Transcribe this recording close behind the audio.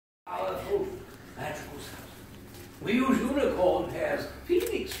powerful magical substance. We use unicorn hairs,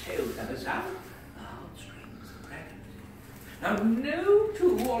 phoenix tail feathers, and the heartstrings of dragons. Now, no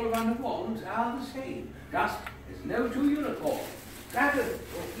two Olivander wands are the same. Just as no two unicorns, dragons,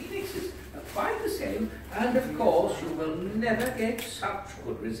 or phoenixes are quite the same, and of course you will never get such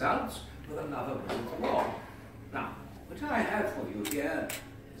good results with another wizard's wand. Now, what I have for you here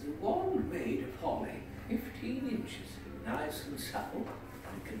is a wand made of holly, 15 inches, nice and supple,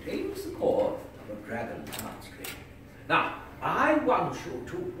 and contains the core of a dragon heartstring. Now, I want you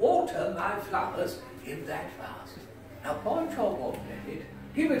to water my flowers in that vase. Now, point your wand at it,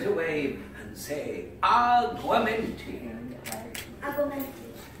 give it a wave, and say, Aguamenti. Aguamenti.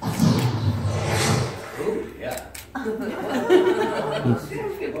 Oh, yeah.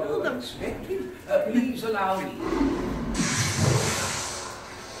 Exactly what I was expecting. Please allow me.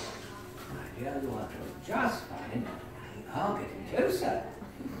 My dear, you are doing just fine. I'll get closer.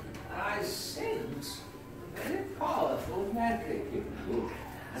 I sense a very powerful magic in you,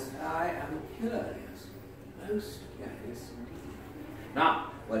 and I am curious, most curious indeed.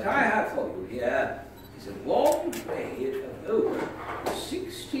 Now, what I have for you here is a wand made of oak,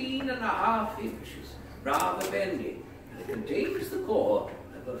 16.5 inches, rather bendy, and it contains the core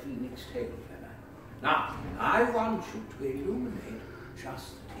of a phoenix tail feather. Now, I want you to illuminate just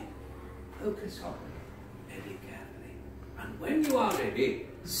the tip. Focus on it very carefully. And when you are ready,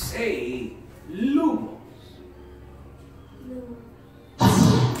 say Lumos.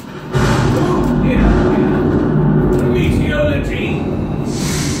 Oh, dear. Meteorology.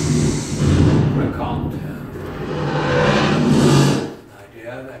 Raconto. My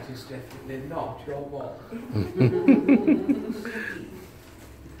dear, that is definitely not your wand.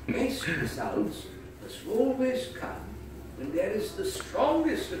 Best results must always come when there is the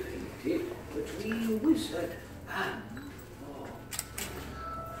strongest affinity between wizard and wand.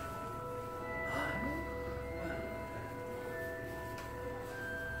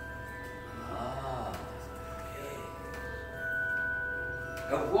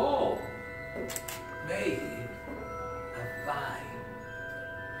 A wall made of vine.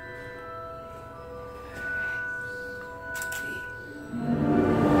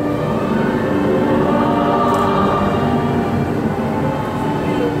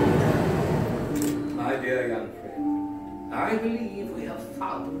 My dear young friend, I believe we have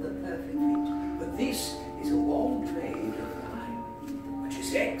found the perfect fit, but this is a wand made of vine, which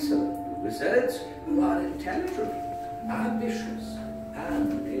is excellent for wizards who are intelligent, ambitious,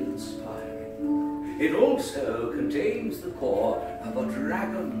 and inspiring. It also contains the core of a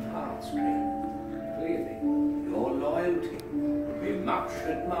dragon heartstring. Clearly, your loyalty will be much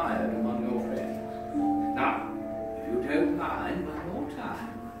admired among your friends. Now, if you don't mind, one more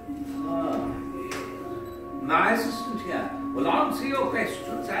time. My assistant here will answer your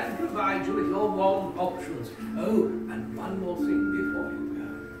questions and provide you with your wand options. Oh, and one more thing before you go.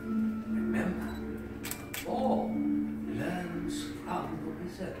 Remember, the wand learns from the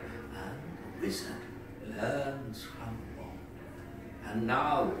wizard, and the wizard learns from the wand. And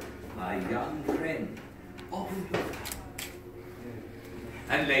now, my young friend, off you go.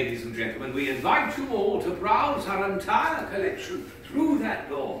 And ladies and gentlemen, we invite you all to browse our entire collection through that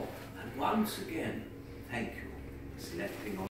door. And once again, thank you for selecting